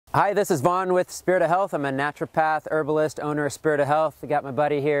Hi, this is Vaughn with Spirit of Health. I'm a naturopath, herbalist, owner of Spirit of Health. I got my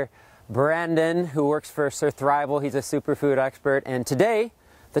buddy here, Brandon, who works for Sir Thrival. He's a superfood expert. And today,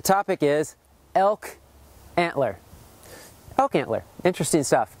 the topic is elk antler. Elk antler, interesting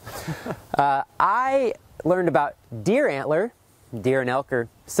stuff. I learned about deer antler. Deer and elk are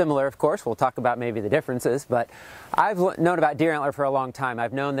similar, of course. We'll talk about maybe the differences, but I've known about deer antler for a long time.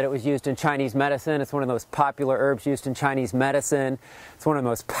 I've known that it was used in Chinese medicine. It's one of the most popular herbs used in Chinese medicine. It's one of the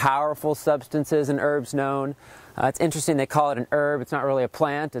most powerful substances and herbs known. It's interesting they call it an herb. It's not really a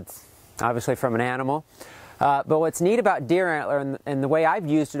plant. It's obviously from an animal. But what's neat about deer antler, and the way I've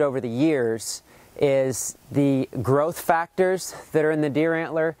used it over the years, is the growth factors that are in the deer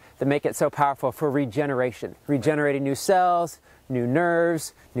antler that make it so powerful for regeneration, regenerating new cells, new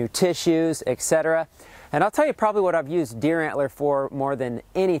nerves, new tissues, etc. And I'll tell you probably what I've used deer antler for more than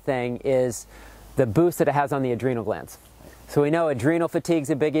anything is the boost that it has on the adrenal glands. So we know adrenal fatigue is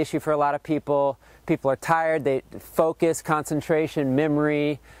a big issue for a lot of people. People are tired, they focus, concentration,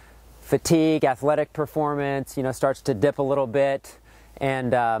 memory, fatigue, athletic performance, starts to dip a little bit.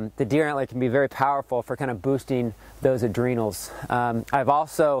 And the deer antler can be very powerful for kind of boosting those adrenals. I've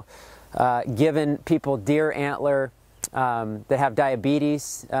also given people deer antler that have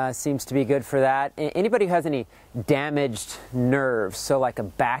diabetes. Seems to be good for that. Anybody who has any damaged nerves, so like a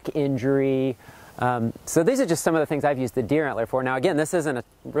back injury. So these are just some of the things I've used the deer antler for. Now again, this isn't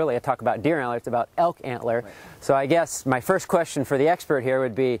really a talk about deer antler, it's about elk antler. Right. So I guess my first question for the expert here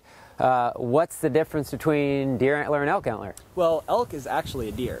would be, what's the difference between deer antler and elk antler? Well, elk is actually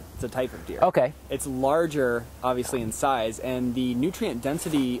a deer. It's a type of deer. Okay. It's larger, obviously, in size, and the nutrient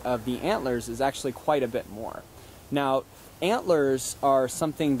density of the antlers is actually quite a bit more. Now, antlers are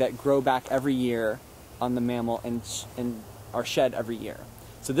something that grow back every year on the mammal and are shed every year.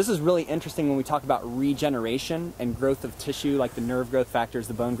 So this is really interesting when we talk about regeneration and growth of tissue, like the nerve growth factors,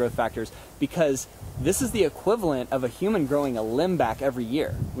 the bone growth factors, because this is the equivalent of a human growing a limb back every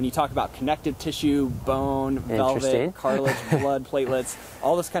year. When you talk about connective tissue, bone, velvet, cartilage, blood, platelets,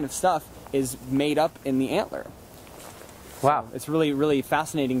 all this kind of stuff is made up in the antler. Wow. So it's really, really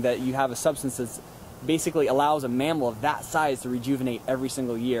fascinating that you have a substance that basically allows a mammal of that size to rejuvenate every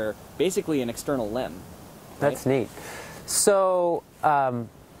single year, basically an external limb. Right? That's neat. So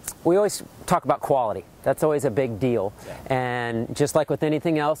we always talk about quality. That's always a big deal. Yeah. And just like with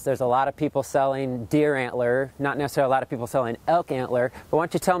anything else, there's a lot of people selling deer antler, not necessarily a lot of people selling elk antler. But why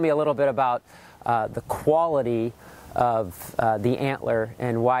don't you tell me a little bit about the quality of the antler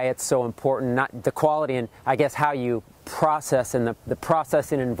and why it's so important, not the quality and I guess how you process and the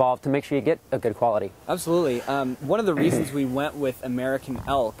processing involved to make sure you get a good quality. Absolutely. One of the reasons we went with American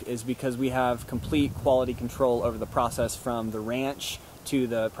elk is because we have complete quality control over the process from the ranch to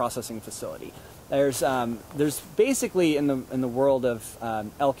the processing facility. There's basically in the world of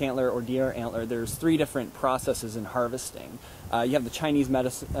elk antler or deer antler, there's 3 different processes in harvesting. You have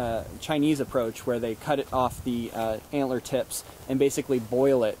the Chinese approach where they cut it off the antler tips and basically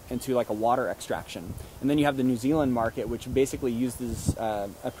boil it into like a water extraction. And then you have the New Zealand market, which basically uses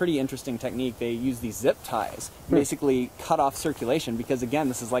a pretty interesting technique. They use these zip ties, basically cut off circulation because again,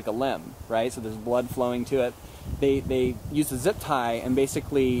 this is like a limb, right? So there's blood flowing to it. They use the zip tie and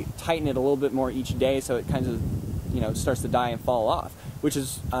basically tighten it a little bit more each day so it kind of starts to die and fall off, which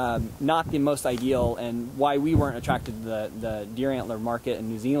is not the most ideal, and why we weren't attracted to the deer antler market in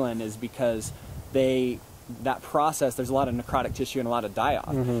New Zealand is because that process, there's a lot of necrotic tissue and a lot of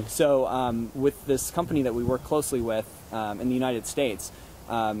die-off. Mm-hmm. So with this company that we work closely with in the United States,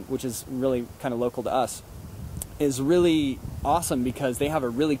 which is really kind of local to us, is really awesome because they have a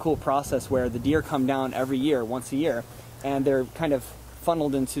really cool process where the deer come down every year, once a year, and they're kind of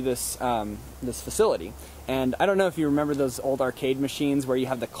funneled into this this facility. And I don't know if you remember those old arcade machines where you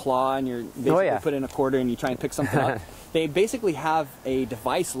have the claw and you're basically put in a quarter and you try and pick something up. They basically have a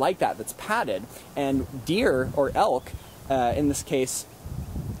device like that that's padded, and deer or elk, in this case,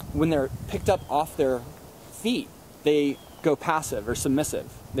 when they're picked up off their feet, they go passive or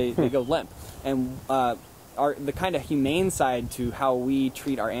submissive. They go limp. And the kind of humane side to how we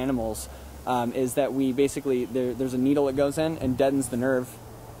treat our animals is that we basically, there's a needle that goes in and deadens the nerve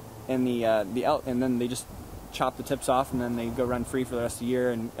in the elk, and then they just chop the tips off and then they go run free for the rest of the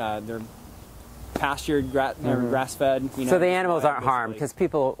year, and they're pastured, grass-fed. So the animals aren't harmed because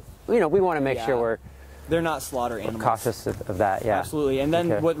people, we want to make sure they're not slaughter animals. Cautious of that, yeah. Absolutely. And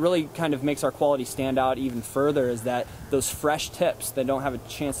then what really kind of makes our quality stand out even further is that those fresh tips that don't have a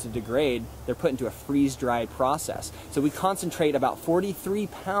chance to degrade, they're put into a freeze-dried process. So we concentrate about 43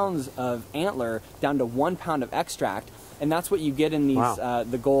 pounds of antler down to 1 pound of extract, and that's what you get in these Wow.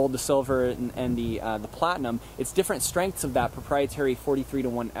 the gold, the silver, and the platinum. It's different strengths of that proprietary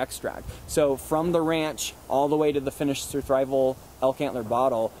 43-to-1 extract. So from the ranch all the way to the finished survival elk antler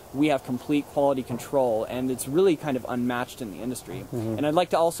bottle, we have complete quality control, and it's really kind of unmatched in the industry. And I'd like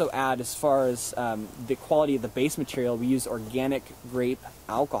to also add, as far as the quality of the base material, we use organic grape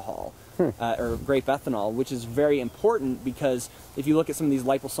alcohol. Or grape ethanol, which is very important because if you look at some of these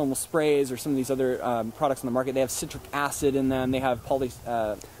liposomal sprays or some of these other products on the market, they have citric acid in them, they have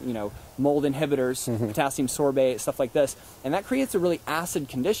mold inhibitors, potassium sorbate, stuff like this, and that creates a really acid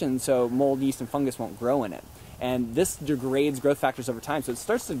condition, so mold, yeast, and fungus won't grow in it. And this degrades growth factors over time, so it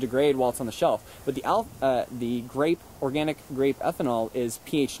starts to degrade while it's on the shelf. But the organic grape ethanol is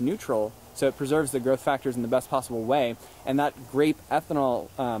pH neutral, so it preserves the growth factors in the best possible way. And that grape ethanol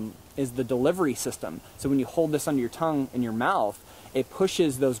is the delivery system. So when you hold this under your tongue and your mouth, it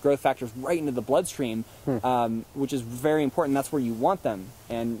pushes those growth factors right into the bloodstream, which is very important. That's where you want them,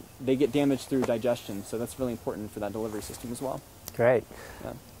 and they get damaged through digestion. So that's really important for that delivery system as well. Great.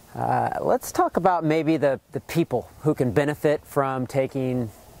 Yeah. Let's talk about maybe the people who can benefit from taking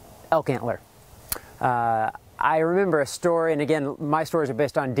elk antler. I remember a story, and again, my stories are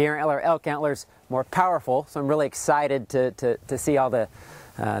based on deer antler. Elk antler's more powerful, so I'm really excited to see all the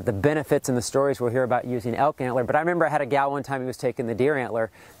benefits and the stories we'll hear about using elk antler. But I remember I had a gal one time who was taking the deer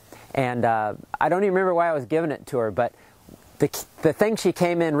antler, and I don't even remember why I was giving it to her, but the thing she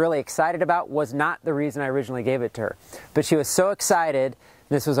came in really excited about was not the reason I originally gave it to her. But she was so excited,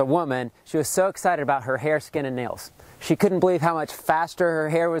 this was a woman, she was so excited about her hair, skin, and nails. She couldn't believe how much faster her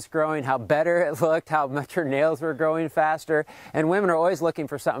hair was growing, how better it looked, how much her nails were growing faster. And women are always looking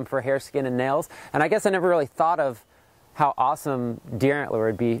for something for hair, skin, and nails. And I guess I never really thought of how awesome deer antler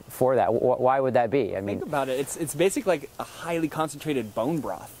would be for that. Why would that be? I mean, think about it. It's basically like a highly concentrated bone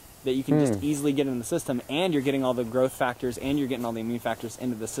broth that you can just easily get in the system, and you're getting all the growth factors and you're getting all the immune factors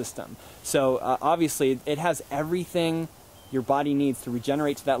into the system. So obviously it has everything your body needs to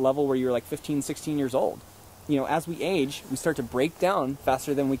regenerate to that level where you're like 15, 16 years old. You know, as we age, we start to break down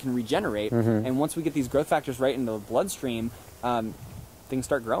faster than we can regenerate, and once we get these growth factors right into the bloodstream, things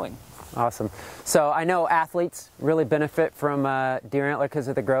start growing. Awesome. So I know athletes really benefit from deer antler because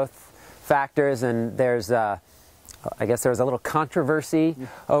of the growth factors, and there's I guess there was a little controversy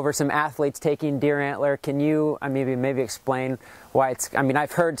over some athletes taking deer antler. Can you maybe explain why it's, I mean,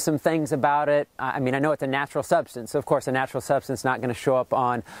 I've heard some things about it. I mean, I know it's a natural substance. So of course, a natural substance is not going to show up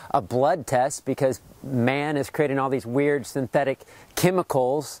on a blood test because man is creating all these weird synthetic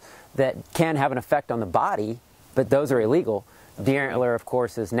chemicals that can have an effect on the body, but those are illegal. Deer antler, of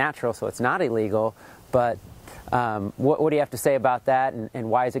course, is natural, so it's not illegal. But what do you have to say about that, and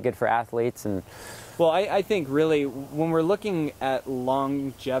why is it good for athletes? And well, I think really when we're looking at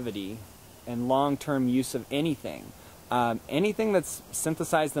longevity and long-term use of anything, anything that's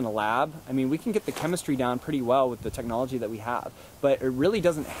synthesized in a lab, I mean, we can get the chemistry down pretty well with the technology that we have, but it really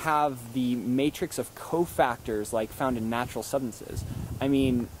doesn't have the matrix of cofactors like found in natural substances. I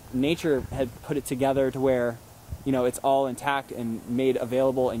mean, nature had put it together to where, you know, it's all intact and made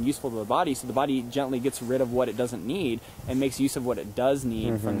available and useful to the body, so the body gently gets rid of what it doesn't need and makes use of what it does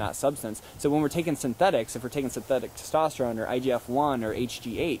need from that substance. So when we're taking synthetics, if we're taking synthetic testosterone or IGF-1 or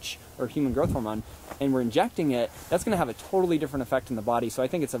HGH or human growth hormone, and we're injecting it, that's going to have a totally different effect in the body. So I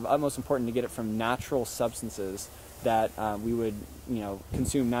think it's of utmost important to get it from natural substances that we would, you know,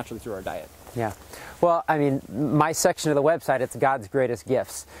 consume naturally through our diet. yeah, well, I mean, my section of the website, it's God's greatest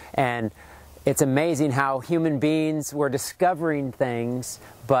gifts, and it's amazing how human beings, we're discovering things,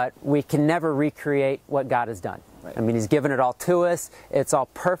 but we can never recreate what God has done. Right. I mean, He's given it all to us. It's all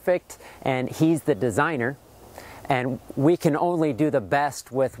perfect, and He's the designer. And we can only do the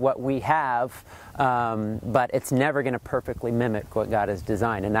best with what we have, but it's never going to perfectly mimic what God has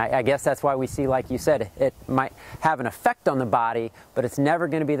designed. And I guess that's why we see, like you said, it might have an effect on the body, but it's never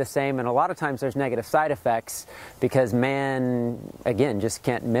going to be the same. And a lot of times there's negative side effects because man, again, just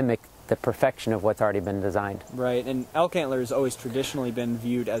can't mimic the perfection of what's already been designed. Right, and elk antler has always traditionally been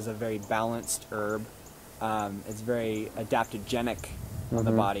viewed as a very balanced herb. It's very adaptogenic on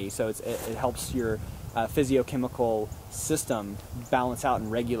the body, so it helps your physiochemical system balance out and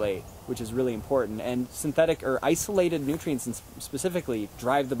regulate, which is really important. And synthetic or isolated nutrients specifically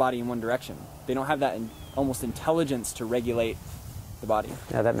drive the body in one direction. They don't have that almost intelligence to regulate the body.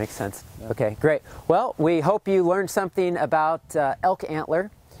 Yeah, that makes sense. Yeah. Okay, great. Well, we hope you learned something about elk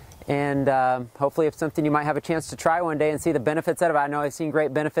antler. And hopefully it's something you might have a chance to try one day and see the benefits out of it. I know I've seen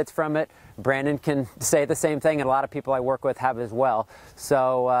great benefits from it. Brandon can say the same thing, and a lot of people I work with have as well.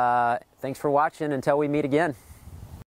 So thanks for watching. Until we meet again.